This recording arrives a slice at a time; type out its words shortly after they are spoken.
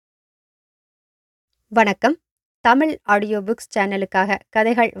வணக்கம். Tamil audio books சேனலுக்காக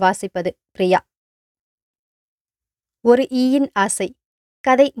கதைகள் வாசிப்பது பிரியா. ஒரு ஈயின் ஆசை.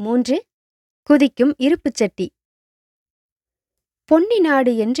 கதை 3. குதிக்கும் இருப்புச் செட்டி. பொன்னி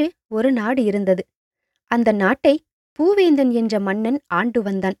நாடு என்று ஒரு நாடு இருந்தது. அந்த நாட்டை பூவேந்தன் என்ற மன்னன் ஆண்டு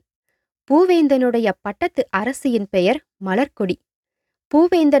வந்தான். பூவேந்தனுடைய பட்டத்து அரசியின் பெயர் மலர்க்கொடி.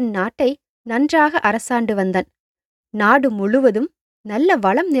 பூவேந்தன் நாட்டை நன்றாக அரசாண்டு வந்தான். நாடு முழுவதும் நல்ல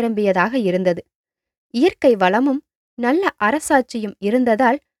வளம் நிரம்பியதாக இருந்தது. இயற்கை வளமும் நல்ல அரசாட்சியும்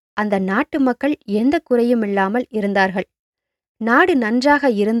இருந்ததால் அந்த நாட்டு மக்கள் எந்த குறையுமில்லாமல் இருந்தார்கள். நாடு நன்றாக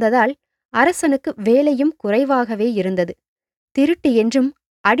இருந்ததால் அரசனுக்கு வேலையும் குறைவாகவே இருந்தது. திருட்டு என்றும்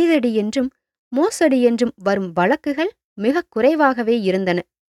அடிதடி என்றும் மோசடி என்றும் வரும் வழக்குகள் மிக குறைவாகவே இருந்தன.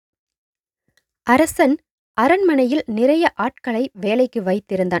 அரசன் அரண்மனையில் நிறைய ஆட்களை வேலைக்கு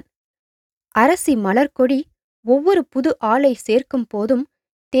வைத்திருந்தான். அரசி மலர்க்கொடி ஒவ்வொரு புது ஆளை சேர்க்கும் போதும்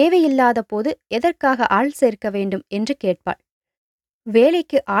தேவையில்லாத போது எதற்காக ஆள் சேர்க்க வேண்டும் என்று கேட்பாள்.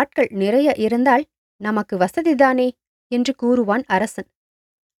 வேலைக்கு ஆட்கள் நிறைய இருந்தால் நமக்கு வசதிதானே என்று கூறுவான் அரசன்.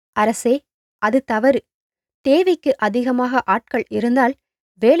 அரசே, அது தவறு. தேவைக்கு அதிகமாக ஆட்கள் இருந்தால்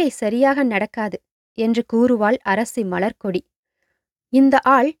வேலை சரியாக நடக்காது என்று கூறுவாள் அரசி மலர்க்கொடி. இந்த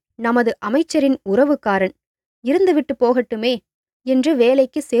ஆள் நமது அமைச்சரின் உறவுக்காரன், இருந்துவிட்டு போகட்டுமே என்று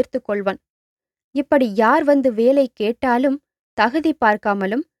வேலைக்கு சேர்த்து கொள்வான். இப்படி யார் வந்து வேலை கேட்டாலும் தகுதி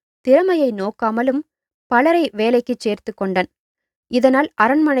பார்க்காமலும் திறமையை நோக்காமலும் பலரை வேலைக்குச் சேர்த்து கொண்டான். இதனால்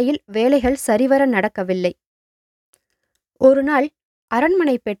அரண்மனையில் வேலைகள் சரிவர நடக்கவில்லை. ஒருநாள்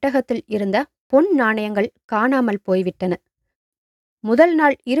அரண்மனை பெட்டகத்தில் இருந்த பொன் நாணயங்கள் காணாமல் போய்விட்டன. முதல்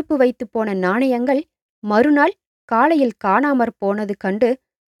நாள் இருப்பு வைத்து போன நாணயங்கள் மறுநாள் காலையில் காணாமற் போனது கண்டு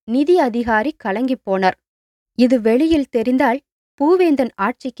நிதி அதிகாரி கலங்கிப் போனார். இது வெளியில் தெரிந்தால் பூவேந்தன்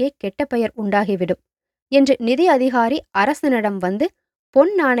ஆட்சிக்கே கெட்ட பெயர் உண்டாகிவிடும் என்று நிதி அதிகாரி அரசனிடம் வந்து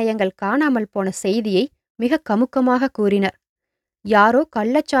பொன் நாணயங்கள் காணாமல் போன செய்தியை மிக கமுக்கமாக கூறினர். யாரோ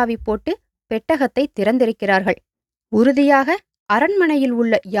கள்ளச்சாவி போட்டு பெட்டகத்தை திறந்திருக்கிறார்கள். உறுதியாக அரண்மனையில்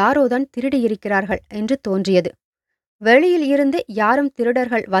உள்ள யாரோதான் திருடியிருக்கிறார்கள் என்று தோன்றியது. வெளியில் இருந்து யாரும்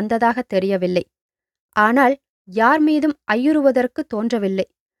திருடர்கள் வந்ததாக தெரியவில்லை. ஆனால் யார் மீதும் ஐயுறுவதற்கு தோன்றவில்லை.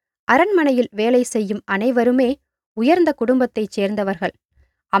 அரண்மனையில் வேலை செய்யும் அனைவருமே உயர்ந்த குடும்பத்தைச் சேர்ந்தவர்கள்.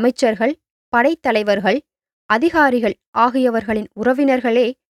 அமைச்சர்கள், படைத்தலைவர்கள், அதிகாரிகள் ஆகியவர்களின் உறவினர்களே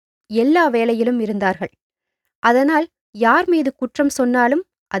எல்லா வேலையிலும் இருந்தார்கள். அதனால் யார் மீது குற்றம் சொன்னாலும்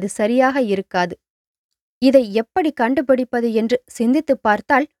அது சரியாக இருக்காது. இதை எப்படி கண்டுபிடிப்பது என்று சிந்தித்துப்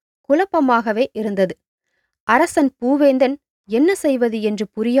பார்த்தால் குழப்பமாகவே இருந்தது. அரசன் பூவேந்தன் என்ன செய்வது என்று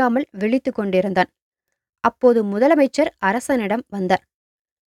புரியாமல் விழித்துக் கொண்டிருந்தான். அப்போது முதலமைச்சர் அரசனிடம் வந்தார்.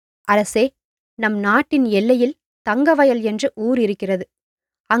 அரசே, நம் நாட்டின் எல்லையில் தங்கவயல் என்று ஊர் இருக்கிறது.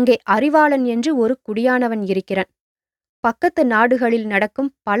 அங்கே அறிவாளன் என்று ஒரு குடியானவன் இருக்கிறான். பக்கத்து நாடுகளில் நடக்கும்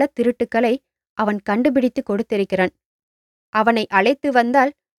பல திருட்டுக்களை அவன் கண்டுபிடித்து கொடுத்திருக்கிறான். அவனை அழைத்து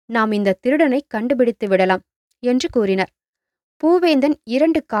வந்தால் நாம் இந்த திருடனை கண்டுபிடித்து விடலாம் என்று கூறினார். பூவேந்தன்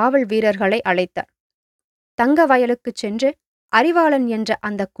 2 காவல் வீரர்களை அழைத்தார். தங்க வயலுக்குச் சென்று அறிவாளன் என்ற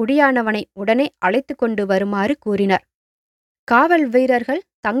அந்த குடியானவனை உடனே அழைத்து கொண்டு வருமாறு கூறினார். காவல் வீரர்கள்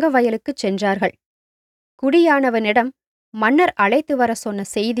தங்க வயலுக்குச் சென்றார்கள். குடியானவனிடம் மன்னர் அழைத்து வர சொன்ன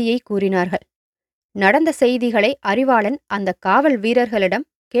செய்தியை கூறினார்கள். நடந்த செய்திகளை அறிவாளன் அந்த காவல் வீரர்களிடம்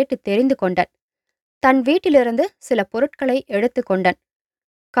கேட்டு தெரிந்து கொண்டான். தன் வீட்டிலிருந்து சில பொருட்களை எடுத்து கொண்டான்.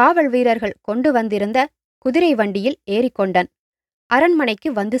 காவல் வீரர்கள் கொண்டு வந்திருந்த குதிரை வண்டியில் ஏறிக்கொண்டான்.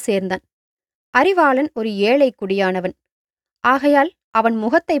 அரண்மனைக்கு வந்து சேர்ந்தான். அறிவாளன் ஒரு ஏழை குடியானவன். ஆகையால் அவன்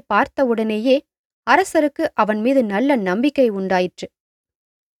முகத்தை பார்த்தவுடனேயே அரசருக்கு அவன் மீது நல்ல நம்பிக்கை உண்டாயிற்று.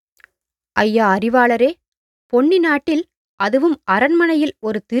 ஐயா அறிவாளரே, பொன்னி நாட்டில், அதுவும் அரண்மனையில்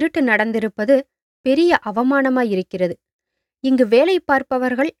ஒரு திருட்டு நடந்திருப்பது பெரிய அவமானமாயிருக்கிறது. இங்கு வேலை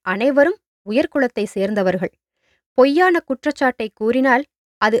பார்ப்பவர்கள் அனைவரும் உயர்குலத்தை சேர்ந்தவர்கள். பொய்யான குற்றச்சாட்டை கூறினால்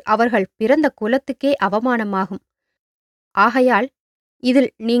அது அவர்கள் பிறந்த குலத்துக்கே அவமானமாகும். ஆகையால்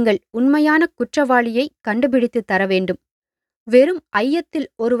இதில் நீங்கள் உண்மையான குற்றவாளியை கண்டுபிடித்து தர வேண்டும். வெறும் ஐயத்தில்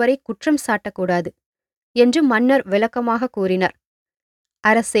ஒருவரை குற்றம் சாட்டக்கூடாது என்று மன்னர் விளக்கமாக கூறினார்.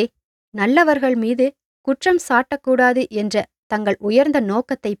 அரசே, நல்லவர்கள் மீது குற்றம் சாட்டக்கூடாது என்ற தங்கள் உயர்ந்த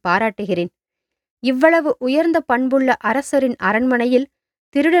நோக்கத்தை பாராட்டுகிறேன். இவ்வளவு உயர்ந்த பண்புள்ள அரசரின் அரண்மனையில்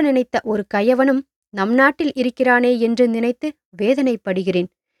திருட நினைத்த ஒரு கயவனும் நம் நாட்டில் இருக்கிறானே என்று நினைத்து வேதனைப்படுகிறேன்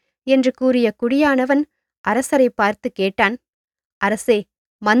என்று கூறிய குடியானவன் அரசரை பார்த்து கேட்டான். அரசே,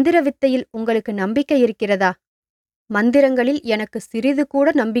 மந்திர வித்தையில் உங்களுக்கு நம்பிக்கை இருக்கிறதா? மந்திரங்களில் எனக்கு சிறிது கூட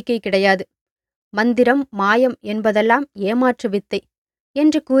நம்பிக்கை கிடையாது. மந்திரம், மாயம் என்பதெல்லாம் ஏமாற்று வித்தை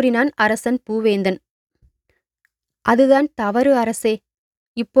என்று கூறினான் அரசன் பூவேந்தன். அதுதான் தவறு அரசே.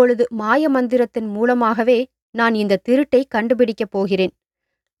 இப்பொழுது மாய மந்திரத்தின் மூலமாகவே நான் இந்த திருட்டை கண்டுபிடிக்கப் போகிறேன்.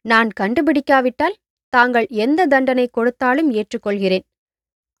 நான் கண்டுபிடிக்காவிட்டால் தாங்கள் எந்த தண்டனை கொடுத்தாலும் ஏற்றுக்கொள்கிறேன்.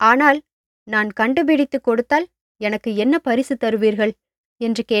 ஆனால் நான் கண்டுபிடித்து கொடுத்தால் எனக்கு என்ன பரிசு தருவீர்கள்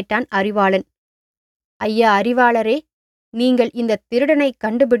என்று கேட்டான் அறிவாளன். ஐயா அறிவாளரே, நீங்கள் இந்த திருடனை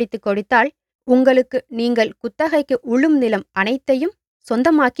கண்டுபிடித்து கொடுத்தால் உங்களுக்கு நீங்கள் குத்தகைக்கு உழும் நிலம் அனைத்தையும்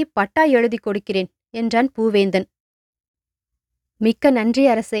சொந்தமாக்கி பட்டா எழுதி கொடுக்கிறேன் என்றான் பூவேந்தன். மிக்க நன்றி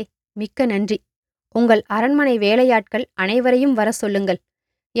அரசே, மிக்க நன்றி. உங்கள் அரண்மனை வேலையாட்கள் அனைவரையும் வர சொல்லுங்கள்.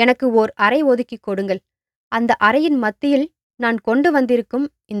 எனக்கு ஓர் அறை ஒதுக்கிக் கொடுங்கள். அந்த அறையின் மத்தியில் நான் கொண்டு வந்திருக்கும்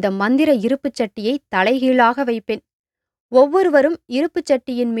இந்த மந்திர இருப்புச் சட்டியை தலைகீழாக வைப்பேன். ஒவ்வொருவரும் இருப்புச்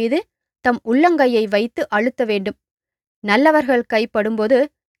சட்டியின் மீது தம் உள்ளங்கையை வைத்து அழுத்த வேண்டும். நல்லவர்கள் கைப்படும்போது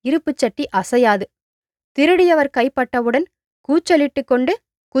இருப்புச் சட்டி அசையாது. திருடியவர் கைப்பட்டவுடன் கூச்சலிட்டு கொண்டு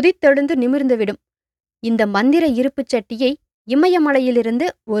குதித்தெழுந்து நிமிர்ந்துவிடும். இந்த மந்திர இருப்புச் சட்டியை இமயமலையிலிருந்து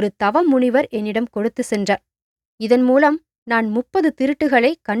ஒரு தவ முனிவர் என்னிடம் கொடுத்து சென்றார். இதன் மூலம் நான் 30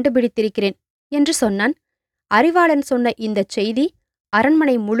 திருட்டுகளை கண்டுபிடித்திருக்கிறேன் என்று சொன்னான். அறிவாளன் சொன்ன இந்தச் செய்தி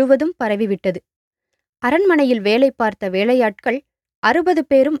அரண்மனை முழுவதும் பரவிவிட்டது. அரண்மனையில் வேலை பார்த்த வேலையாட்கள் 60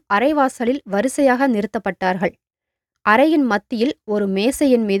 பேரும் அறைவாசலில் வரிசையாக நிறுத்தப்பட்டார்கள். அறையின் மத்தியில் ஒரு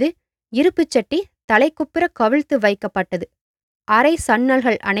மேசையின் மீது இருப்புச் சட்டி தலைக்குப்புற கவிழ்த்து வைக்கப்பட்டது. அறை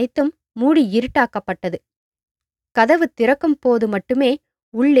சன்னல்கள் அனைத்தும் மூடி இருட்டாக்கப்பட்டது. கதவு திறக்கும் போது மட்டுமே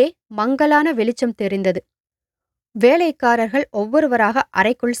உள்ளே மங்கலான வெளிச்சம் தெரிந்தது. வேலைக்காரர்கள் ஒவ்வொருவராக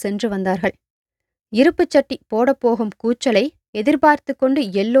அறைக்குள் சென்று வந்தார்கள். இருப்புச் சட்டி போடப்போகும் கூச்சலை எதிர்பார்த்து கொண்டு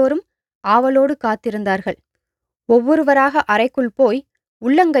எல்லோரும் ஆவலோடு காத்திருந்தார்கள். ஒவ்வொருவராக அறைக்குள் போய்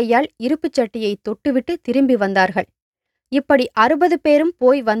உள்ளங்கையால் இருப்புச் சட்டியை தொட்டுவிட்டு திரும்பி வந்தார்கள். இப்படி 60 பேரும்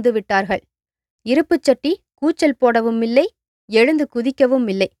போய் வந்துவிட்டார்கள். இருப்புச் சட்டி கூச்சல் போடவும் இல்லை, எழுந்து குதிக்கவும்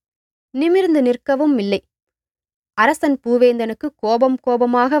இல்லை, நிமிர்ந்து நிற்கவும் இல்லை. அரசன் பூவேந்தனுக்கு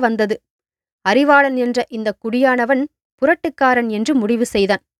கோபமாக வந்தது. அறிவாளன் என்ற இந்த குடியானவன் புரட்டுக்காரன் என்று முடிவு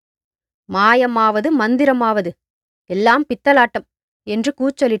செய்தான். மாயமாவது மந்திரமாவது எல்லாம் பித்தலாட்டம் என்று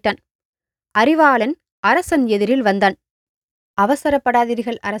கூச்சலிட்டான். அறிவாளன் அரசன் எதிரில் வந்தான்.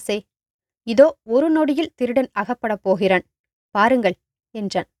 அவசரப்படாதீர்கள் அரசே, இதோ ஒரு நொடியில் திருடன் அகப்படப் போகிறான், பாருங்கள்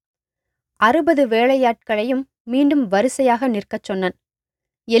என்றான். 60 வேலையாட்களையும் மீண்டும் வரிசையாக நிற்கச் சொன்னான்.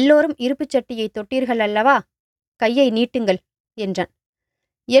 எல்லோரும் இருப்புச் சட்டியை தொட்டீர்கள் அல்லவா, கையை நீட்டுங்கள் என்றான்.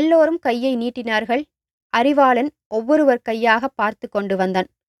 எல்லோரும் கையை நீட்டினார்கள். அறிவாளன் ஒவ்வொருவர் கையாக பார்த்து கொண்டு வந்தான்.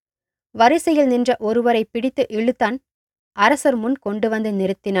 வரிசையில் நின்ற ஒருவரை பிடித்து இழுத்தான். அரசர் முன் கொண்டு வந்து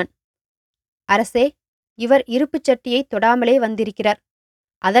நிறுத்தினான். அரசே, இவர் இருப்புச் சட்டியை தொடாமலே வந்திருக்கிறார்.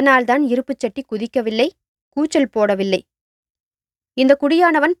 அதனால்தான் இருப்புச் சட்டி குதிக்கவில்லை, கூச்சல் போடவில்லை. இந்த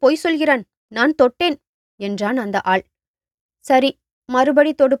குடியானவன் பொய் சொல்கிறான், நான் தொட்டேன் என்றான் அந்த ஆள். சரி,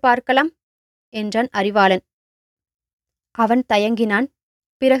 மறுபடி தொடு பார்க்கலாம் என்றான் அறிவாளன். அவன் தயங்கினான்.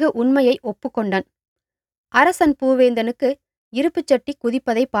 பிறகு உண்மையை ஒப்புக்கொண்டான். அரசன் பூவேந்தனுக்கு இருப்புச் சட்டி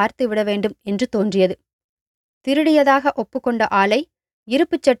குதிப்பதை பார்த்து விட வேண்டும் என்று தோன்றியது. திருடியதாக ஒப்புக்கொண்ட ஆளை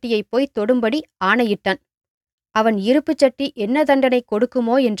இருப்புச் சட்டியை போய் தொடும்படி ஆணையிட்டான். அவன் இருப்புச் சட்டி என்ன தண்டனை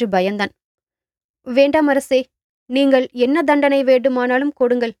கொடுக்குமோ என்று பயந்தான். வேண்டாம் அரசே, நீங்கள் என்ன தண்டனை வேண்டுமானாலும்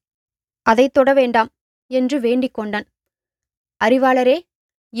கொடுங்கள், அதை தொட வேண்டாம் என்று வேண்டிக் கொண்டான். அறிவாளரே,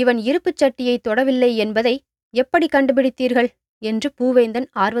 இவன் இருப்புச் சட்டியை தொடவில்லை என்பதை எப்படி கண்டுபிடித்தீர்கள் என்று பூவேந்தன்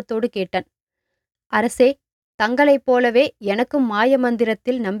ஆர்வத்தோடு கேட்டான். அரசே, தங்களைப் போலவே எனக்கும்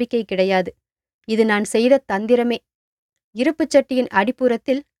மாயமந்திரத்தில் நம்பிக்கை கிடையாது. இது நான் செய்த தந்திரமே. இருப்புச் சட்டியின்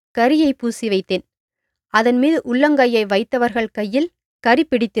அடிப்புறத்தில் கரியை பூசி வைத்தேன். அதன் மீது உள்ளங்கையை வைத்தவர்கள் கையில் கரி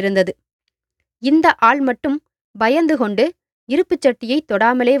பிடித்திருந்தது. இந்த ஆள் மட்டும் பயந்து கொண்டு இருப்புச் சட்டியை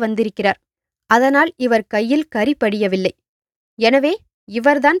தொடாமலே வந்திருக்கிறார். அதனால் இவர் கையில் கரி படியவில்லை. எனவே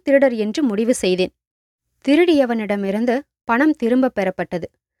இவர்தான் திருடர் என்று முடிவு செய்தேன். திருடியவனிடமிருந்து பணம் திரும்பப் பெறப்பட்டது.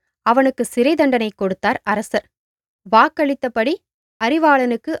 அவனுக்கு சிறை தண்டனை கொடுத்தார் அரசர். வாக்களித்தபடி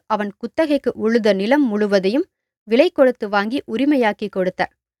அறிவாளனுக்கு அவன் குத்தகைக்கு உழுத நிலம் முழுவதையும் விலை கொடுத்து வாங்கி உரிமையாக்கி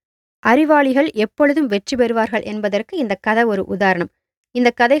கொடுத்தார். அறிவாளிகள் எப்பொழுதும் வெற்றி பெறுவார்கள் என்பதற்கு இந்த கதை ஒரு உதாரணம். இந்த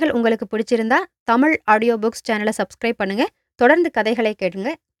கதைகள் உங்களுக்கு பிடிச்சிருந்தா தமிழ் ஆடியோ புக்ஸ் சேனலை சப்ஸ்கிரைப் பண்ணுங்க. தொடர்ந்து கதைகளை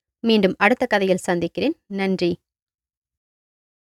கேளுங்க. மீண்டும் அடுத்த கதையில் சந்திக்கிறேன். நன்றி.